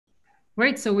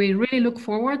Great. So we really look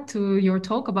forward to your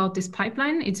talk about this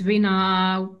pipeline. It's been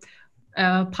a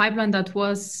pipeline that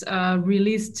was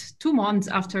released 2 months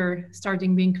after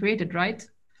starting being created, right?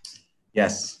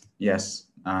 Yes, yes.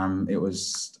 It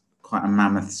was quite a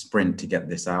mammoth sprint to get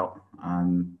this out.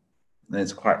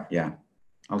 It's quite, yeah,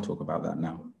 I'll talk about that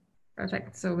now.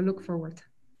 Perfect. So we look forward.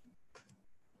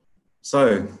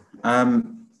 So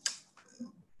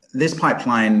this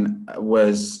pipeline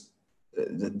was,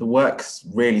 the work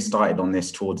really started on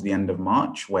this towards the end of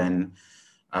March when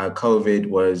COVID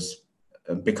was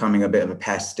becoming a bit of a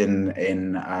pest in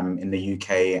the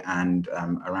UK and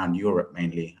around Europe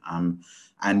mainly.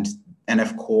 And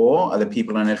NF Core, the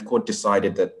people in NF Core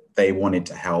decided that they wanted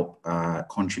to help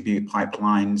contribute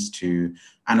pipelines to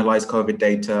analyze COVID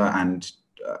data. And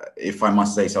if I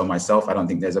must say so myself, I don't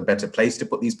think there's a better place to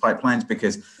put these pipelines,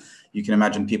 because you can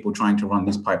imagine people trying to run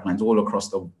these pipelines all across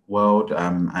the world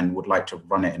and would like to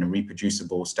run it in a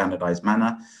reproducible, standardized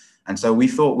manner. And so we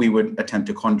thought we would attempt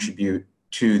to contribute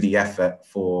to the effort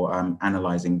for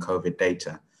analyzing COVID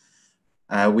data.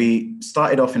 We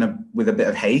started off with a bit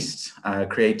of haste,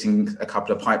 creating a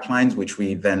couple of pipelines, which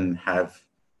we then have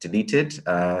deleted.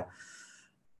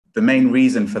 The main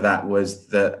reason for that was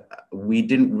that we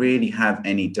didn't really have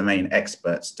any domain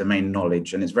experts, domain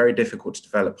knowledge, and it's very difficult to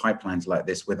develop pipelines like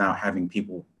this without having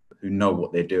people who know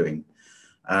what they're doing.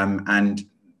 And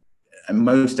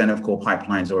most NF Core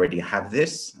pipelines already have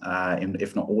this,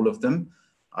 if not all of them.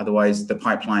 Otherwise, the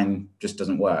pipeline just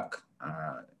doesn't work.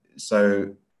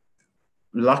 So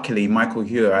luckily, Michael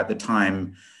Huer at the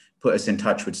time put us in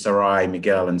touch with Sarai,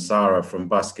 Miguel, and Sarah from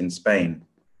Busk in Spain.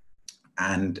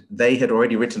 And they had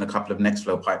already written a couple of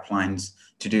Nextflow pipelines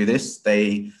to do this.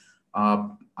 They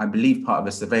are, I believe, part of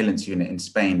a surveillance unit in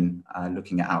Spain,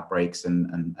 looking at outbreaks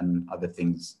and other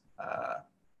things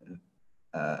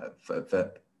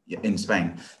in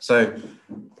Spain. So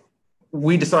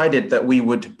we decided that we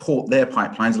would port their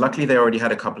pipelines. Luckily, they already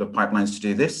had a couple of pipelines to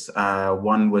do this.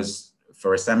 One was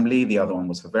for assembly, the other one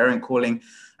was for variant calling.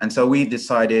 And so we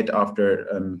decided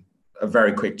after a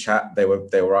very quick chat, they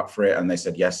were up for it and they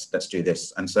said, yes, let's do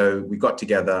this. And so we got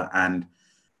together and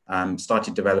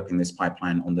started developing this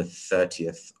pipeline on the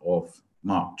 30th of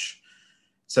March.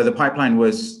 So the pipeline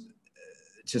was,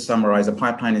 to summarize, a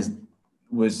pipeline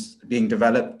was being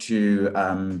developed to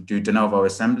do de novo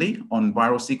assembly on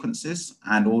viral sequences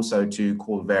and also to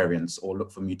call variants or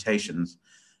look for mutations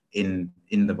in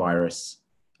the virus.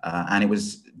 And it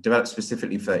was developed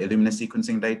specifically for Illumina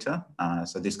sequencing data.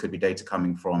 So this could be data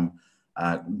coming from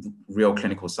real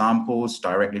clinical samples,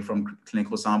 directly from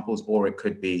clinical samples, or it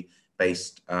could be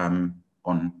based on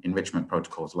enrichment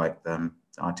protocols like the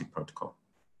Arctic protocol.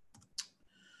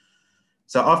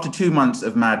 So after 2 months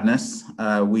of madness,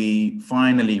 we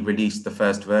finally released the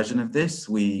first version of this.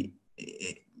 We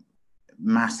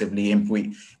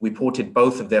ported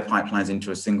both of their pipelines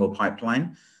into a single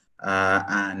pipeline.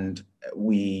 And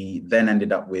we then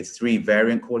ended up with 3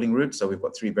 variant calling routes. So we've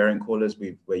got 3 variant callers.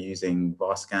 We're using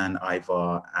VARSCAN,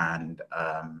 IVAR, and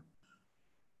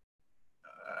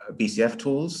BCF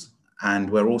tools.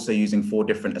 And we're also using 4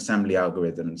 different assembly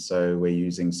algorithms. So we're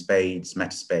using Spades,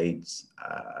 Metaspades,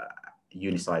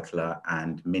 Unicycler,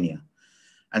 and Minia.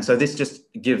 And so this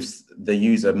just gives the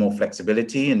user more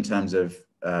flexibility in terms of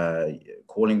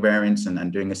calling variants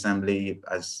and doing assembly.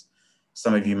 As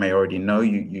some of you may already know,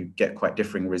 you get quite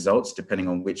differing results depending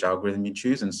on which algorithm you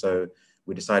choose. And so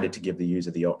we decided to give the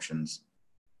user the options.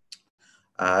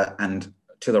 And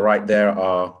to the right there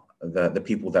are the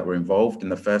people that were involved in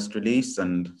the first release.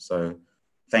 And so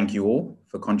thank you all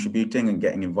for contributing and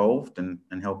getting involved and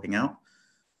helping out.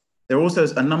 There are also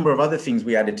a number of other things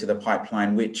we added to the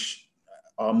pipeline which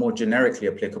are more generically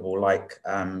applicable, like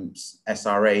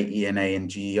SRA, ENA, and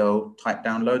GEO type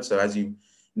download. So as you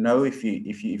know, if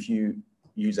you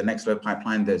use a Nextflow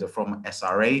pipeline, there's a from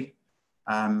SRA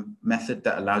method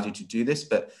that allows you to do this,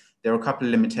 but there are a couple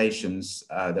of limitations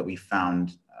that we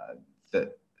found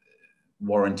that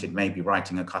warranted maybe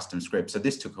writing a custom script. So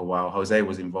this took a while. Jose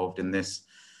was involved in this,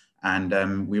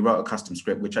 and we wrote a custom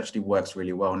script which actually works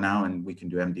really well now, and we can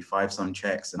do MD5 sum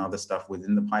checks and other stuff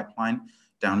within the pipeline,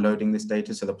 downloading this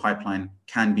data. So the pipeline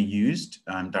can be used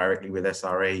directly with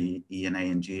SRA, ENA,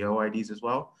 and GEO IDs as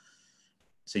well.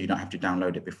 So you don't have to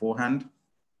download it beforehand.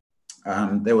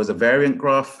 There was a variant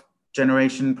graph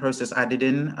generation process added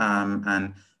in,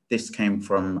 and this came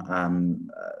from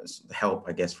help,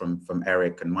 I guess, from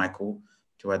Eric and Michael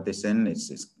to add this in.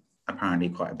 It's apparently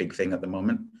quite a big thing at the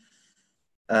moment.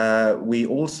 We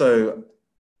also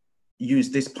use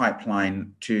this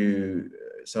pipeline to,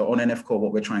 so on NF Core,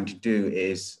 what we're trying to do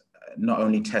is not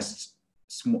only test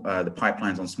the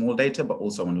pipelines on small data, but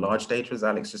also on large data, as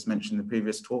Alex just mentioned in the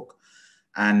previous talk.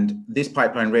 And this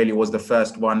pipeline really was the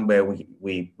first one where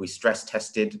we stress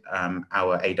tested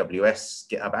our AWS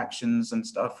GitHub Actions and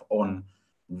stuff on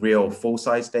real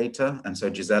full-size data. And so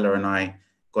Gisela and I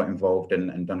got involved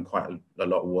and done quite a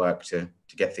lot of work to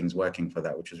get things working for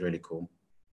that, which was really cool.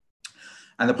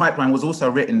 And the pipeline was also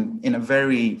written in a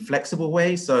very flexible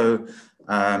way. So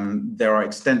there are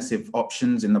extensive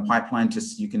options in the pipeline.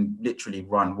 You can literally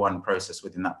run one process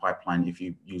within that pipeline if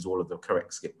you use all of the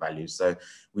correct skip values. So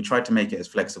we tried to make it as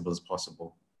flexible as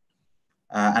possible.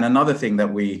 And another thing that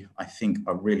I think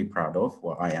are really proud of,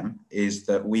 well, I am, is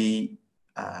that we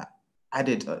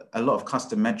added a lot of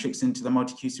custom metrics into the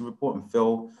multi-QC report,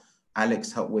 and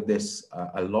Alex helped with this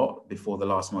a lot before the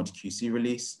last multi-QC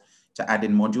release to add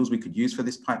in modules we could use for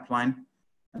this pipeline.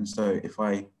 And so if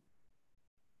I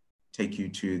take you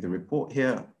to the report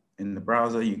here in the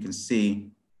browser, you can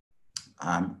see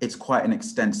it's quite an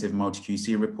extensive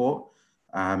multi-QC report.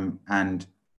 And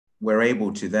we're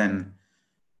able to then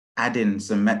add in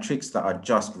some metrics that are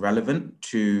just relevant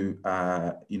to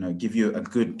give you a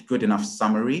good enough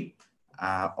summary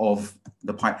of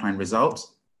the pipeline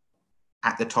results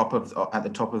at the top of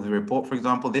the report. For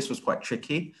example, this was quite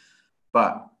tricky,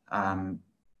 but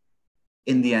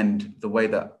in the end, the way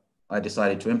that I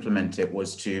decided to implement it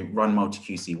was to run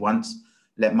multi-QC once,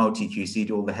 let multi-QC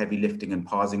do all the heavy lifting and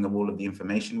parsing of all of the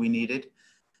information we needed,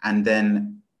 and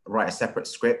then write a separate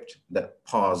script that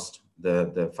parsed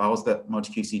the files that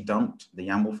multi-QC dumped, the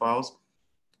YAML files,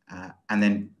 and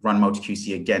then run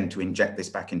multi-QC again to inject this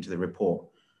back into the report.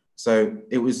 So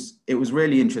it was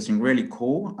really interesting, really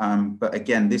cool. But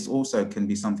again, this also can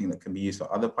be something that can be used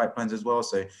for other pipelines as well.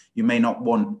 So you may not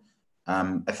want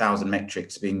 1,000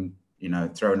 metrics being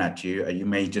thrown at you. You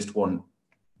may just want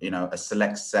a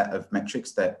select set of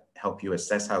metrics that help you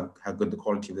assess how good the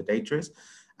quality of the data is.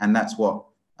 And that's what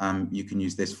you can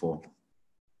use this for.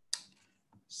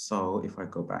 So if I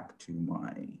go back to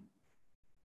my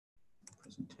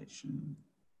presentation.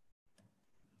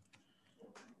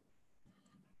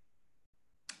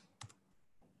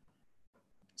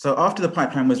 So after the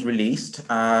pipeline was released,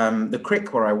 the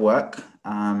CRIC where I work,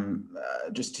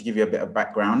 just to give you a bit of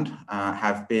background,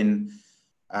 have been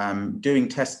doing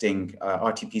testing,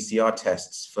 RT-PCR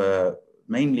tests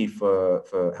mainly for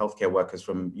healthcare workers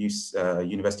from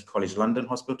University College London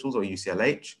hospitals or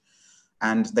UCLH.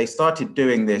 And they started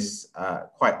doing this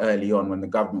quite early on when the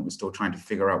government was still trying to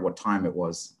figure out what time it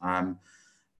was.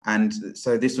 And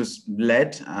so this was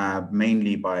led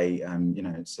mainly by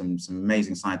some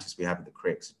amazing scientists we have at the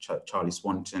CRIC, Charlie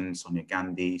Swanton, Sonia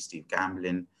Gandhi, Steve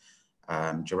Gamblin,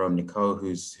 Jerome Nicot,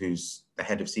 who's the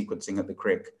head of sequencing at the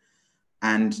CRIC.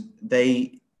 And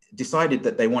they decided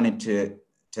that they wanted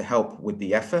to help with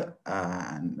the effort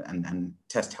and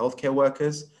test healthcare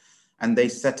workers. And they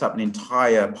set up an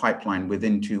entire pipeline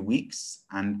within 2 weeks.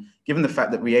 And given the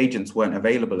fact that reagents weren't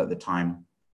available at the time,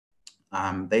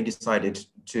 they decided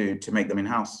to make them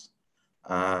in-house.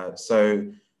 So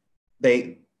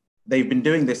they've been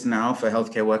doing this now for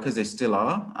healthcare workers. They still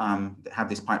are, have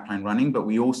this pipeline running, but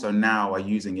we also now are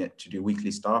using it to do weekly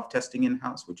staff testing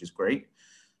in-house, which is great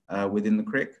within the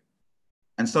CRIC.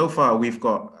 And so far we've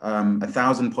got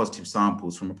 1,000 positive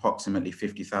samples from approximately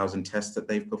 50,000 tests that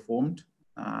they've performed.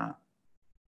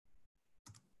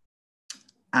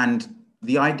 And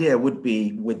the idea would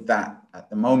be with that at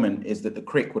the moment is that the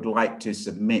CRIC would like to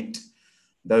submit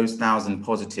those 1,000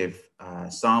 positive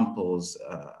samples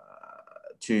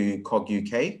to COG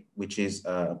UK, which is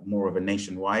more of a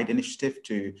nationwide initiative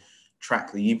to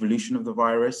track the evolution of the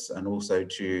virus and also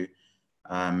to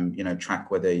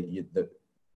track whether the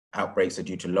outbreaks are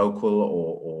due to local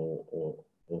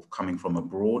or coming from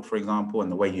abroad, for example.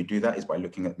 And the way you do that is by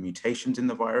looking at mutations in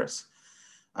the virus.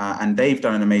 And they've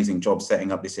done an amazing job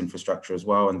setting up this infrastructure as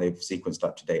well. And they've sequenced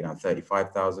up to date now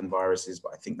 35,000 viruses,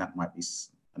 but I think that might be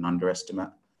an underestimate.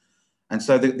 And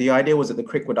so the idea was that the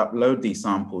CRIC would upload these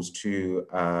samples to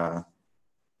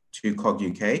COG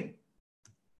UK.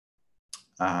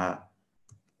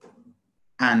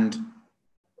 And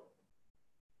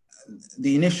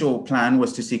the initial plan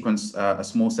was to sequence a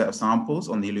small set of samples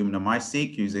on the Illumina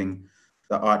MySeq using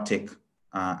the Arctic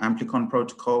Amplicon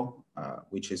protocol,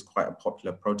 which is quite a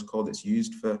popular protocol that's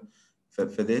used for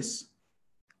this.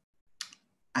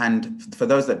 And for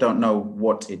those that don't know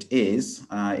what it is,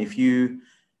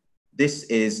 this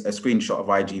is a screenshot of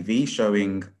IGV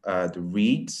showing the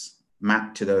reads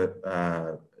mapped to the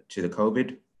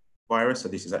COVID virus. So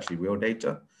this is actually real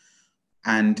data.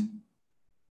 And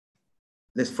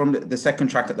this from the second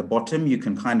track at the bottom, you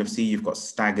can kind of see you've got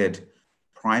staggered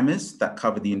primers that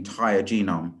cover the entire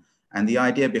genome. And the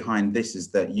idea behind this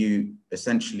is that you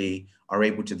essentially are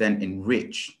able to then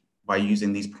enrich by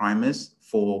using these primers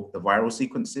for the viral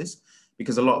sequences.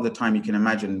 Because a lot of the time you can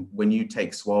imagine when you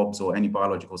take swabs or any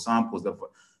biological samples, the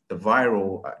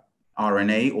viral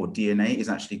RNA or DNA is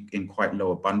actually in quite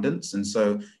low abundance. And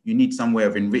so you need some way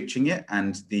of enriching it.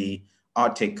 And the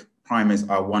Arctic primers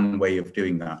are one way of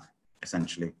doing that,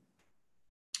 essentially.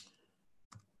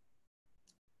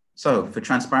 So for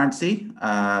transparency,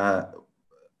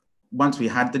 once we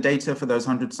had the data for those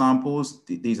 100 samples,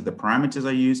 these are the parameters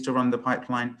I used to run the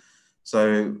pipeline.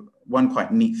 So one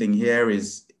quite neat thing here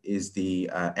is the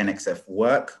NXF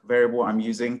work variable I'm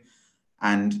using.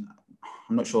 And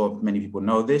I'm not sure if many people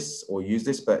know this or use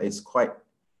this, but it's quite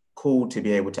cool to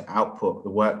be able to output the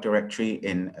work directory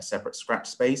in a separate Scratch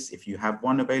space if you have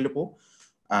one available.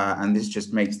 And this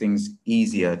just makes things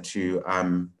easier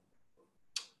to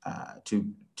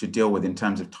deal with in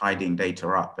terms of tidying data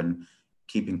up and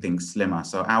keeping things slimmer.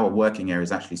 So our working area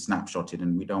is actually snapshotted,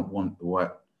 and we don't want the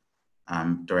work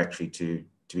directory to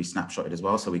be snapshotted as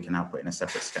well, so we can output in a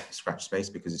separate Scratch space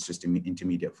because it's just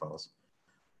intermediate files.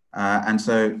 And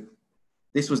so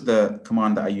this was the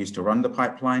command that I used to run the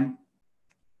pipeline.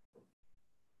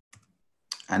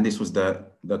 And this was the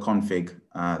config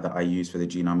that I use for the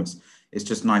genome. It's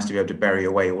just nice to be able to bury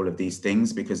away all of these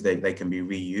things because they can be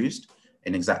reused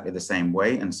in exactly the same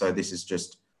way. And so this is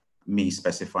just me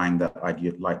specifying that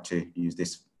I'd like to use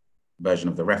this version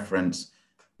of the reference,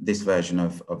 this version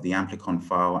of the amplicon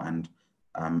file, and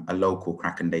a local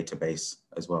Kraken database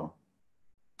as well.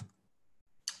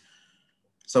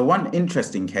 So one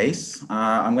interesting case,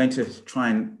 I'm going to try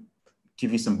and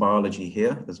give you some biology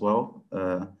here as well.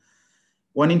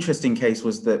 One interesting case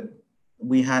was that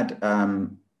we had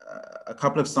a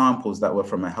couple of samples that were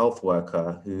from a health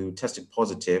worker who tested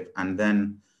positive, and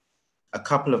then a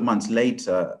couple of months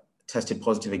later tested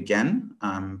positive again,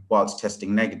 whilst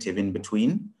testing negative in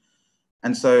between.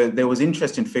 And so there was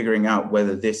interest in figuring out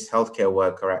whether this healthcare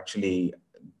worker actually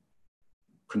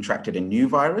contracted a new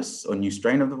virus or new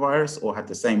strain of the virus or had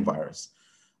the same virus.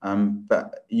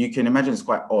 But you can imagine it's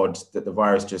quite odd that the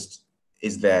virus just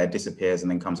is there, disappears,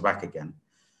 and then comes back again.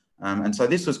 And so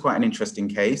this was quite an interesting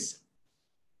case.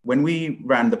 When we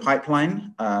ran the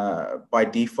pipeline, by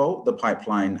default, the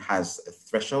pipeline has a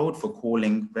threshold for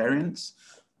calling variants.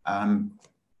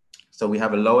 So we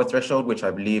have a lower threshold, which I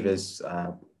believe is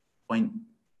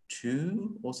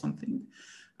 0.2 or something,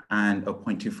 and a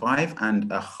 0.25,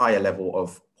 and a higher level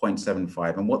of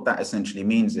 0.75. And what that essentially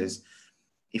means is,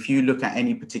 if you look at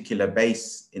any particular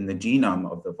base in the genome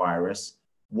of the virus,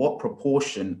 what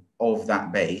proportion of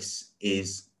that base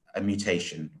is a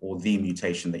mutation or the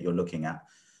mutation that you're looking at?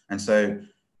 And so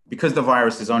because the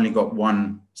virus has only got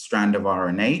one strand of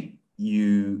RNA,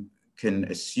 you can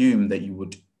assume that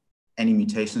any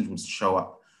mutations would show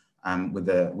up with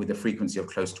a frequency of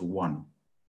close to 1.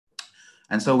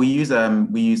 And so we use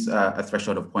a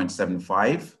threshold of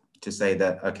 0.75 to say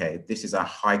that, okay, this is a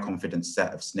high confidence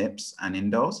set of SNPs and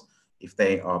indels if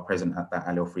they are present at that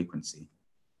allele frequency.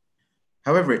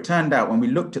 However, it turned out when we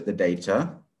looked at the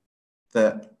data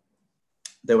that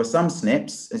there were some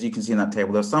SNPs, as you can see in that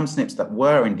table, there were some SNPs that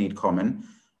were indeed common.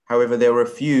 However, there were a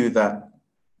few that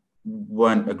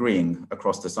weren't agreeing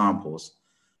across the samples.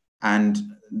 And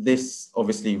this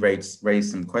obviously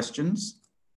raised some questions.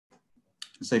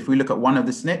 So if we look at one of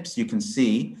the SNPs, you can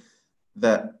see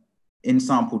that in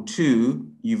sample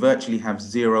 2, you virtually have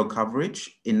 0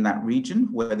 coverage in that region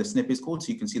where the SNP is called.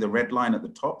 So you can see the red line at the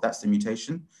top, that's the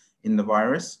mutation in the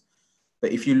virus.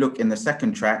 But if you look in the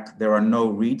second track, there are no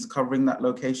reads covering that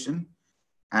location.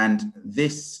 And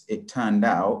this, it turned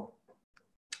out,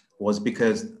 was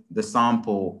because the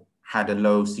sample had a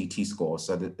low CT score.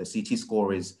 So the CT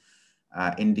score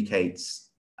indicates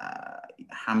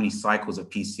how many cycles of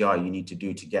PCR you need to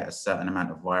do to get a certain amount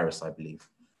of virus, I believe.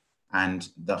 And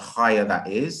the higher that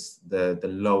is, the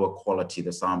lower quality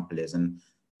the sample is. And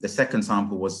the second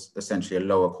sample was essentially a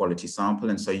lower quality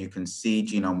sample. And so you can see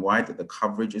genome-wide that the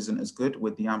coverage isn't as good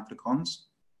with the amplicons.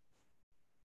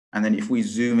 And then if we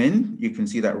zoom in, you can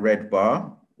see that red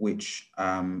bar, which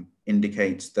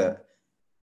indicates that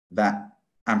that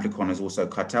amplicon is also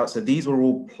cut out. So these were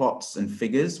all plots and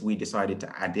figures we decided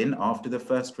to add in after the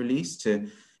first release to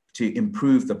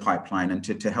improve the pipeline and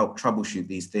to help troubleshoot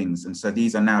these things. And so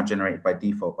these are now generated by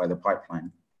default by the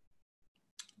pipeline.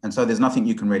 And so there's nothing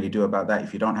you can really do about that.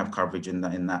 If you don't have coverage in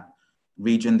that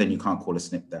region, then you can't call a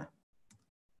SNP there.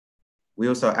 We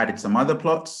also added some other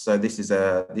plots. So this is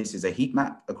a heat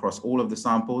map across all of the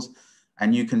samples.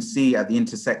 And you can see at the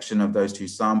intersection of those two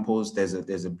samples, there's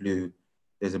a blue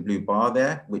bar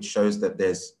there, which shows that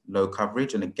there's low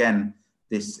coverage. And again,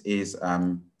 this is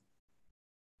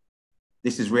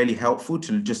This is really helpful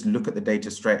to just look at the data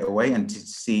straight away and to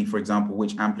see, for example,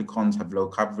 which amplicons have low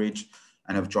coverage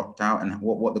and have dropped out, and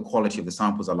what the quality of the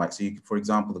samples are like. So you, for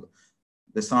example,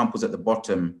 the samples at the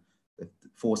bottom, the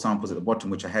 4 samples at the bottom,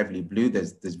 which are heavily blue,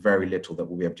 there's very little that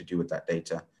we'll be able to do with that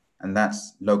data. And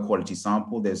that's low quality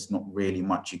sample. There's not really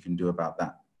much you can do about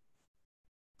that.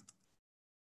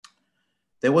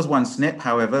 There was one SNP,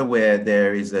 however, where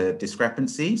there is a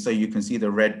discrepancy. So you can see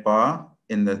the red bar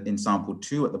in sample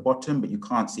 2 at the bottom, but you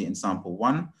can't see it in sample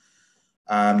 1.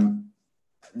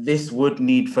 This would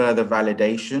need further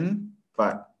validation,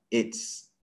 but it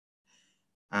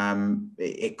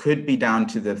could be down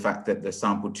to the fact that the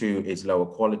sample 2 is lower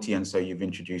quality, and so you've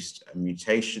introduced a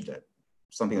mutation,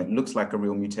 something that looks like a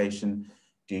real mutation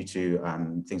due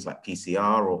to things like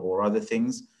PCR or other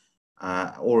things.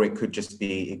 Or it could just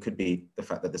be, it could be the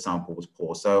fact that the sample was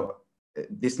poor. So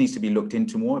this needs to be looked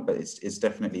into more, but it's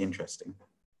definitely interesting.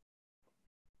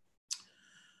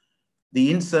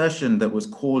 The insertion that was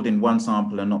called in one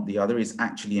sample and not the other is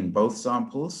actually in both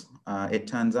samples, it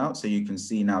turns out. So you can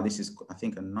see now this is, I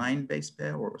think, a 9 base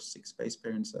pair or a 6 base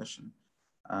pair insertion.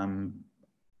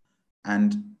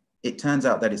 And it turns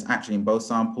out that it's actually in both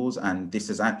samples, and this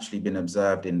has actually been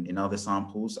observed in other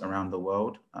samples around the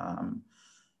world.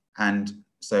 And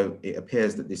so it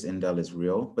appears that this indel is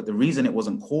real, but the reason it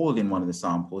wasn't called in one of the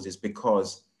samples is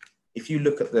because if you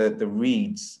look at the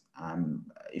reads,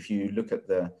 if you look at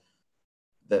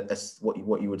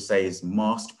what you would say is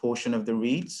masked portion of the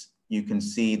reads, you can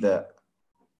see that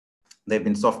they've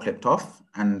been soft clipped off.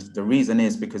 And the reason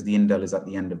is because the indel is at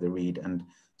the end of the read. And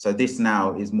so this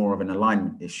now is more of an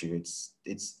alignment issue. It's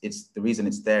the reason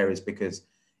it's there is because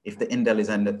if the indel is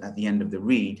at the end of the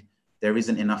read, there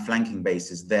isn't enough flanking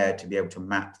bases there to be able to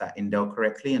map that indel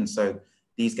correctly. And so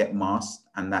these get masked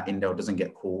and that indel doesn't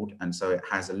get called. And so it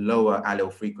has a lower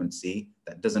allele frequency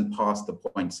that doesn't pass the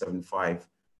 0.75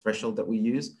 threshold that we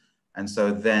use. And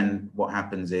so then what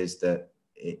happens is that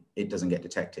it doesn't get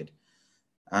detected.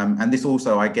 And this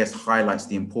also, I guess, highlights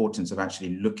the importance of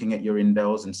actually looking at your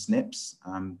indels and SNPs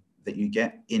that you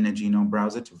get in a genome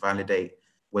browser to validate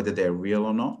whether they're real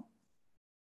or not.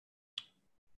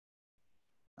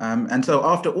 And so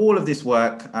after all of this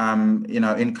work,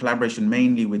 in collaboration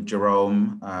mainly with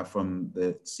Jerome from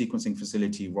the sequencing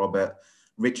facility, Robert,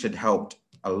 Richard helped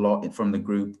a lot from the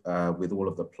group with all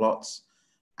of the plots,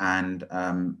 and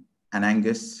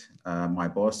Angus, my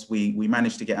boss, we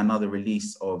managed to get another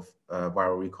release of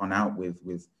viralrecon out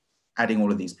with adding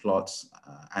all of these plots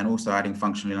and also adding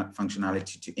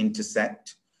functionality to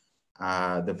intersect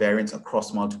the variants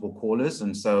across multiple callers.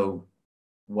 And so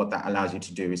what that allows you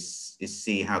to do is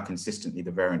see how consistently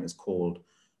the variant is called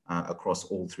across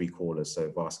all 3 callers, so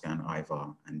VARSCAN,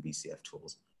 IVAR, and BCF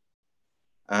tools.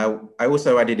 I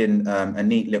also added in a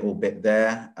neat little bit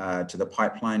there to the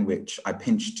pipeline, which I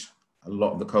pinched a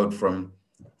lot of the code from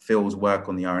Phil's work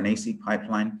on the RNA-seq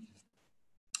pipeline.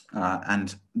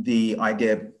 And the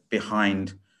idea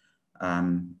behind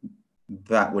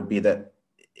that would be that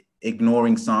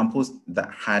ignoring samples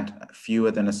that had fewer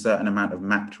than a certain amount of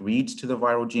mapped reads to the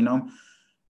viral genome,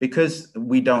 because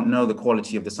we don't know the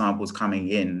quality of the samples coming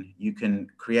in, you can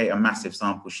create a massive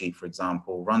sample sheet, for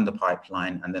example, run the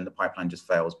pipeline, and then the pipeline just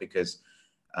fails because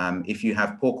if you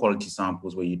have poor quality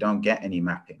samples where you don't get any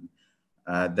mapping,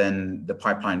 then the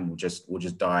pipeline will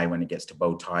just die when it gets to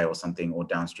bow tie or something, or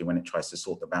downstream when it tries to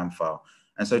sort the BAM file.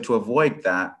 And so to avoid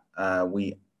that,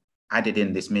 we added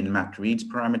in this min mapped reads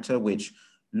parameter, which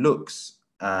looks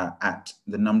at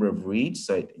the number of reads.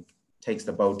 So it takes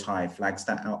the bow tie flag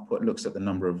stat output, looks at the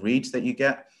number of reads that you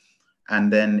get.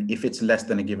 And then if it's less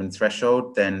than a given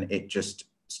threshold, then it just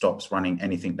stops running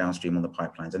anything downstream on the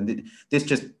pipelines. And this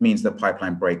just means the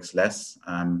pipeline breaks less,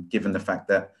 given the fact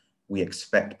that we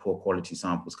expect poor quality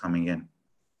samples coming in.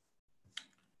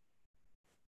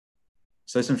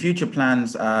 So some future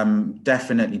plans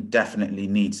definitely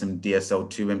need some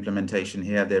DSL2 implementation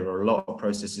here. There are a lot of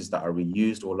processes that are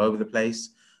reused all over the place,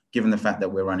 given the fact that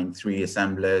we're running 3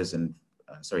 assemblers and,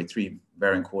 3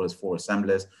 variant callers, 4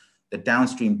 assemblers. The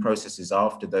downstream processes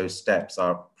after those steps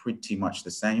are pretty much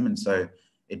the same. And so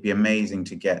it'd be amazing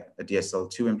to get a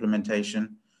DSL2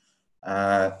 implementation.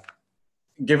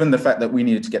 Given the fact that we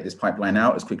needed to get this pipeline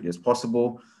out as quickly as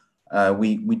possible,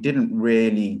 we didn't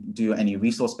really do any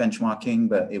resource benchmarking,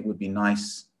 but it would be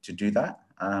nice to do that.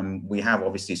 We have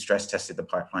obviously stress tested the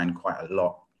pipeline quite a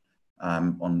lot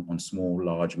on small,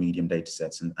 large, medium data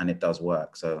sets, and it does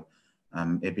work. So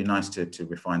it'd be nice to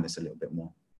refine this a little bit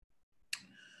more.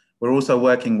 We're also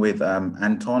working with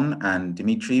Anton and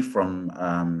Dimitri from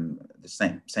the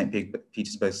St.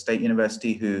 Petersburg State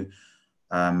University, who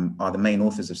are the main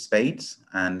authors of SPADES.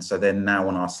 And so they're now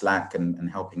on our Slack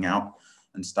and helping out.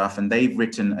 and stuff. And they've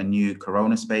written a new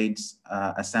coronaspades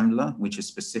assembler, which is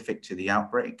specific to the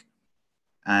outbreak.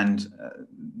 And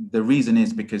the reason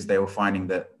is because they were finding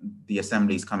that the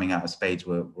assemblies coming out of spades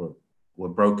were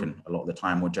broken a lot of the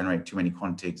time, or generate too many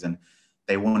contigs, and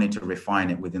they wanted to refine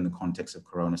it within the context of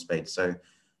coronaspades. So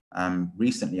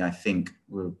recently, I think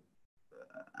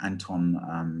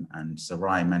Anton and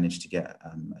Sarai managed to get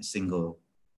a single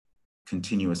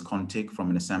continuous contig from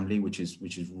an assembly, which is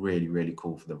really, really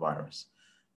cool for the virus.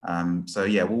 So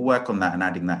yeah, we'll work on that and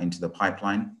adding that into the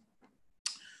pipeline.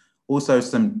 Also,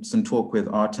 some talk with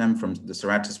Artem from the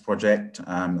Ceratus project,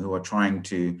 who are trying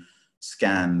to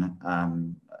scan,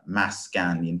 mass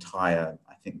scan the entire,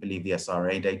 believe the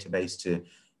SRA database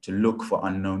to look for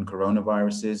unknown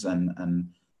coronaviruses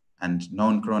and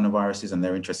known coronaviruses, and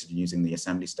they're interested in using the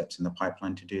assembly steps in the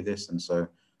pipeline to do this. And so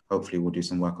hopefully we'll do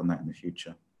some work on that in the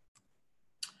future.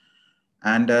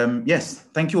 And yes,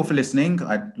 thank you all for listening.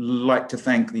 I'd like to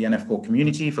thank the NF Core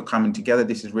community for coming together.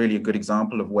 This is really a good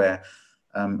example of where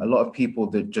a lot of people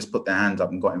that just put their hands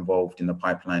up and got involved in the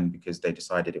pipeline because they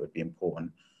decided it would be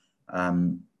important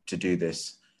to do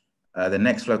this. The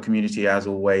Nextflow community, as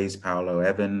always, Paolo,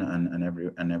 Evan,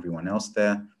 and everyone else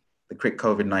there. The CRIC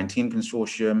COVID-19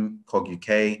 Consortium, COG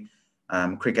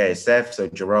UK, CRIC ASF, so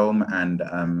Jerome and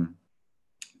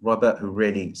Robert, who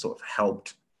really sort of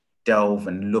helped delve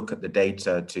and look at the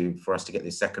data for us to get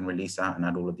this second release out and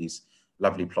add all of these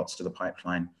lovely plots to the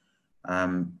pipeline.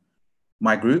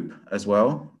 My group as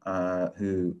well,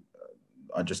 who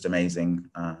are just amazing,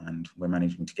 and we're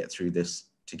managing to get through this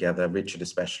together. Richard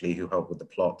especially, who helped with the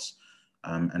plots,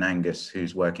 and Angus,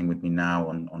 who's working with me now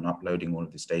on uploading all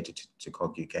of this data to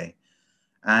COG UK.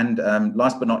 And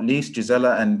last but not least,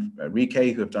 Gisela and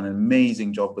Rike, who have done an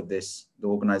amazing job with this, the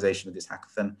organization of this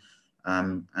hackathon.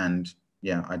 And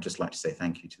yeah, I'd just like to say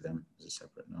thank you to them as a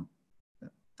separate note.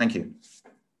 Thank you.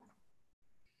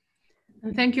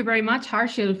 And thank you very much,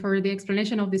 Harshil, for the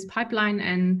explanation of this pipeline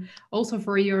and also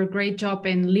for your great job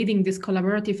in leading this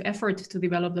collaborative effort to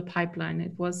develop the pipeline.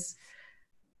 It was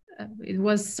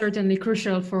certainly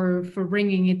crucial for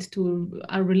bringing it to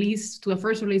a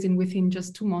first release within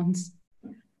just 2 months.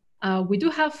 We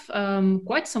do have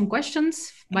quite some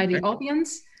questions by the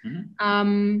audience.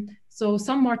 Mm-hmm. So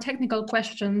some more technical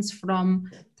questions from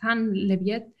Tan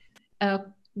Leviet.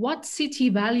 What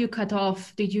CT value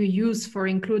cutoff did you use for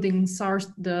including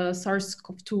the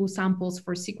SARS-CoV-2 samples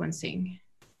for sequencing?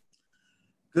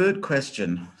 Good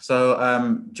question. So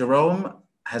Jerome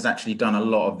has actually done a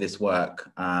lot of this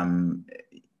work.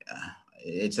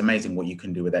 It's amazing what you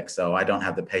can do with Excel. I don't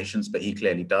have the patience, but he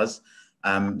clearly does.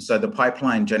 So the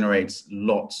pipeline generates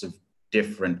lots of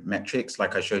different metrics.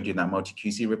 Like I showed you in that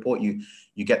multi-QC report,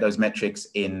 you get those metrics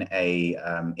in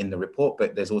the report,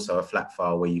 but there's also a flat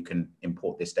file where you can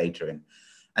import this data in.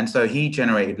 And so he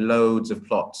generated loads of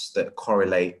plots that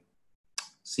correlate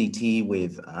CT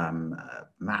with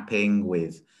mapping,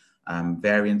 with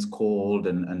variants called,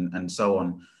 and so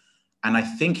on. And I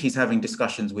think he's having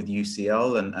discussions with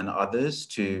UCL and others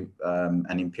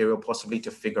and Imperial possibly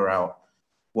to figure out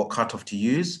what cutoff to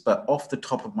use. But off the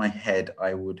top of my head,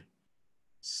 I would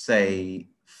say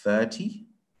 30,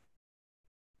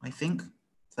 I think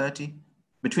 30,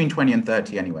 between 20 and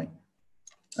 30 anyway.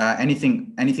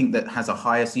 Anything that has a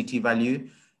higher CT value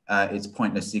is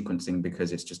pointless sequencing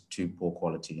because it's just too poor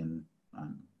quality, and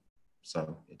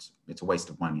so it's a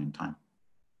waste of money and time.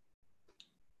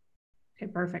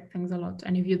 Okay, perfect. Thanks a lot.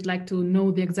 And if you'd like to know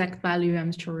the exact value,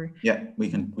 I'm sure. Yeah, we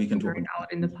can talk it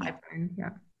out in the pipeline. Yeah.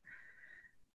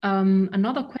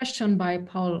 Another question by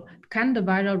Paul: can the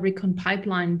viralrecon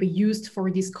pipeline be used for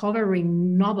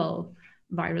discovering novel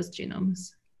virus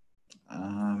genomes?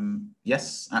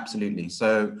 Yes, absolutely.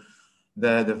 So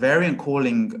the variant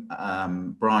calling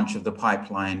branch of the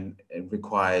pipeline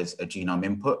requires a genome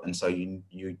input, and so you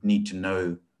need to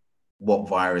know what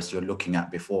virus you're looking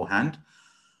at beforehand.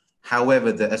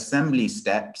 However, the assembly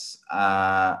steps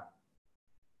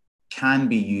can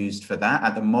be used for that.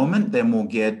 At the moment, they're more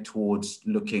geared towards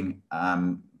looking,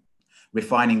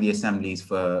 refining the assemblies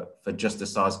for just the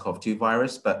SARS-CoV-2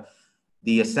 virus, but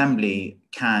the assembly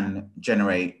can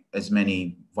generate as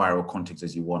many viral contigs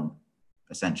as you want,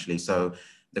 essentially. So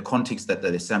the contigs that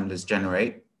the assemblers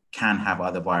generate can have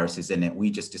other viruses in it. We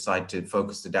just decide to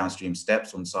focus the downstream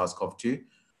steps on SARS-CoV-2,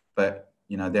 but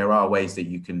there are ways that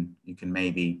you can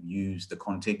maybe use the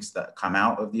contigs that come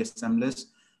out of the assemblers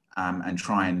and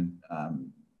try and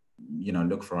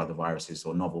look for other viruses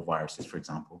or novel viruses, for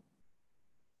example.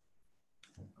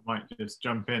 I might just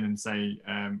jump in and say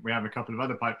we have a couple of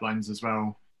other pipelines as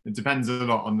well. It depends a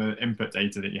lot on the input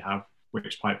data that you have,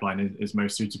 which pipeline is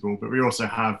most suitable. But we also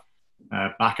have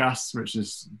BACAS, which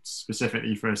is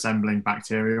specifically for assembling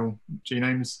bacterial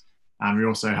genomes. And we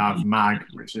also have MAG,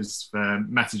 which is for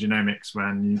metagenomics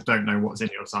when you don't know what's in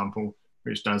your sample,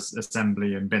 which does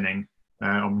assembly and binning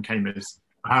on k-mers.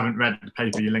 I haven't read the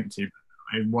paper you linked to,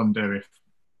 but I wonder if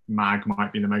MAG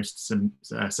might be the most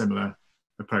similar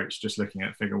approach, just looking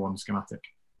at figure 1 schematic.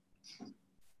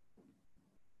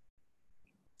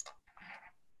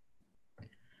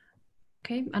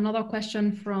 Okay, another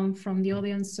question from the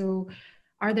audience. So,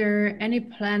 are there any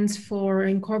plans for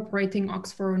incorporating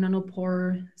Oxford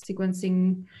nanopore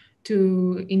sequencing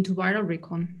into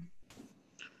viralrecon?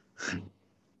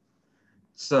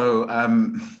 So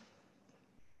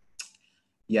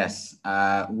yes,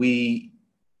 we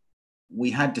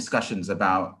had discussions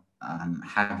about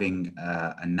having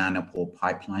a nanopore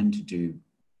pipeline to do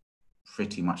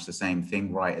pretty much the same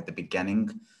thing right at the beginning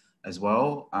as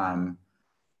well.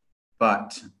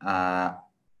 But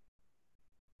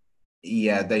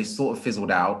yeah, they sort of fizzled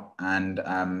out, and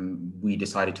we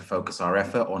decided to focus our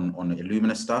effort on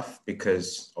Illumina stuff,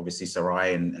 because obviously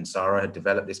Sarai and Sarah had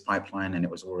developed this pipeline and it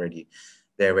was already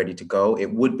there ready to go.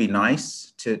 It would be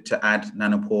nice to add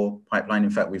nanopore pipeline.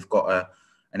 In fact, we've got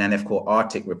an NF Core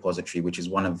Arctic repository, which is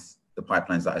one of the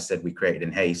pipelines that I said we created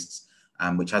in haste,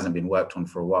 which hasn't been worked on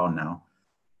for a while now.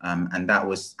 And that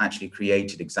was actually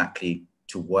created exactly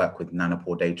to work with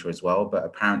nanopore data as well, but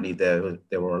apparently there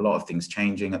were a lot of things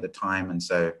changing at the time, and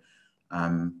so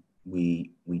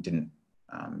we didn't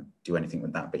do anything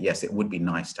with that. But yes, it would be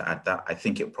nice to add that. I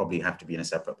think it would probably have to be in a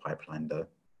separate pipeline though.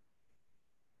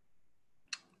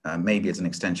 Maybe it's an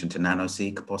extension to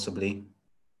NanoSeq, possibly.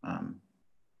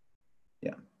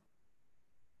 Yeah.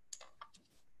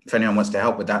 If anyone wants to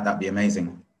help with that, that'd be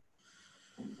amazing.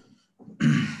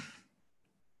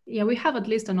 Yeah, we have at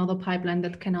least another pipeline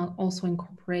that can also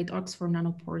incorporate Oxford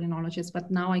nanopore technologies, but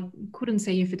now I couldn't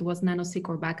say if it was NanoSeq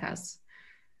or BACAS.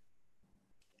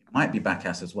 It might be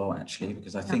BACAS as well, actually,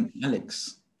 because I think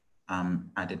Alex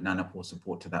added nanopore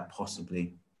support to that,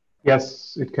 possibly.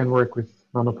 Yes, it can work with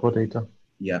nanopore data.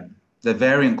 Yeah, the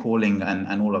variant calling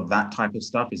and all of that type of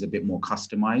stuff is a bit more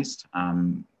customized,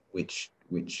 which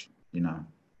you know,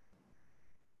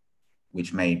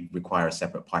 which may require a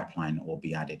separate pipeline or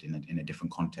be added in a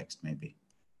different context, maybe.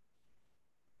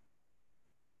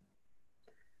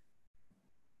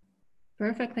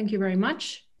 Perfect, thank you very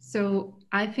much. So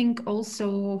I think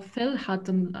also Phil had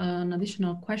an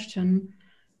additional question.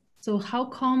 So how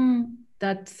come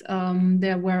that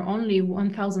there were only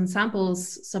 1,000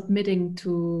 samples submitting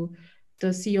to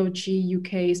the COG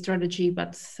UK strategy,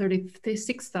 but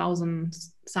 36,000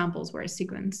 samples were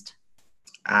sequenced?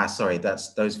 Sorry,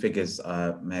 those figures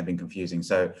may have been confusing.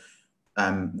 So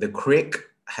the CRIC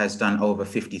has done over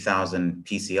 50,000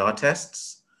 PCR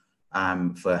tests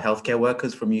for healthcare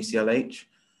workers from UCLH.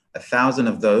 1,000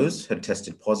 of those had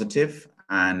tested positive.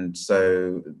 And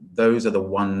so those are the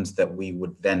ones that we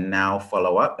would then now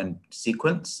follow up and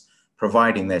sequence,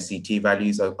 providing their CT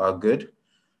values are good.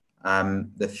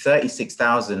 The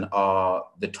 36,000 are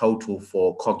the total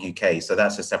for COG UK. So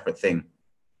that's a separate thing.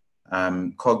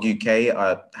 COG UK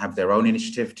have their own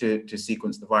initiative to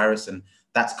sequence the virus, and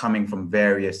that's coming from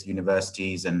various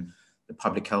universities and the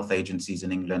public health agencies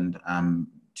in England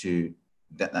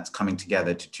that's coming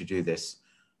together to do this.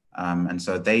 And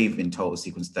so they've in total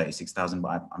sequenced 36,000,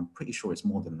 but I'm pretty sure it's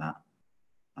more than that.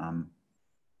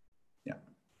 Yeah.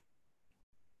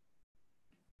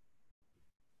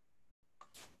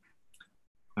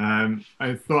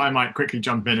 I thought I might quickly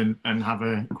jump in and have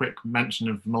a quick mention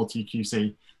of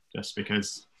multi-QC, just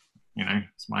because, you know,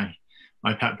 it's my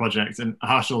pet project, and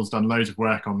Harshil's done loads of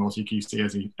work on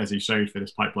multi-QC as he showed for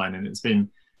this pipeline, and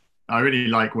I really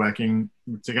like working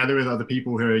together with other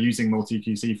people who are using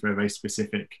multi-QC for a very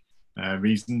specific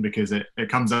reason, because it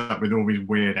comes up with all these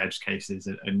weird edge cases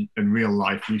and real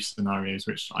life use scenarios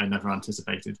which I never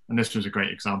anticipated, and this was a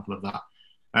great example of that.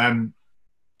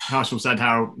 Harshil said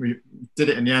how we did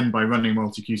it in the end by running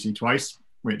multi-QC twice,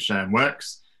 which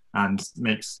works and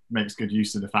makes good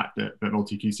use of the fact that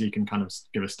multi-QC can kind of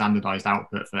give a standardized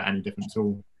output for any different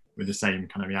tool with the same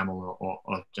kind of YAML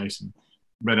or JSON.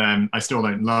 But I still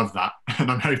don't love that, and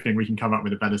I'm hoping we can come up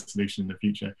with a better solution in the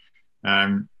future.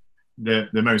 The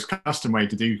most custom way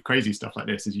to do crazy stuff like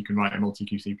this is you can write a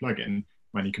multi-QC plugin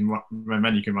when you can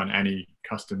run any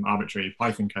custom arbitrary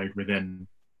Python code within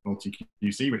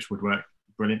multi-QC, which would work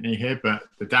brilliantly here. But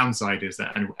the downside is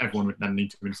that everyone would then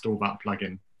need to install that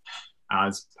plugin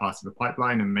as part of the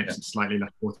pipeline, and makes it slightly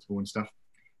less portable and stuff.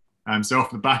 So off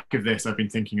the back of this, I've been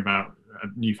thinking about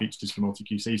new features for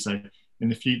multi-QC. So in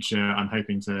the future, I'm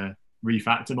hoping to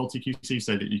refactor multi-QC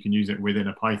so that you can use it within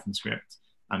a Python script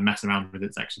and mess around with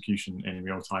its execution in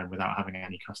real time without having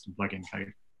any custom plugin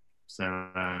code. So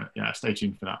yeah, stay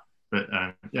tuned for that. But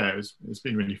yeah, it's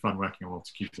been really fun working on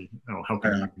MultiQC or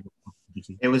helping you.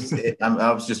 It was.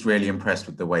 I was just really impressed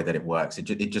with the way that it works. It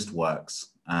just works.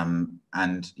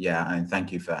 And yeah, and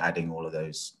thank you for adding all of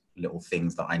those little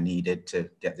things that I needed to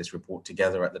get this report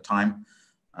together at the time.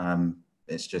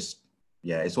 It's just,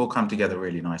 yeah, it's all come together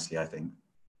really nicely, I think.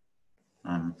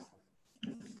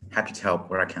 Happy to help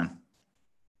where I can.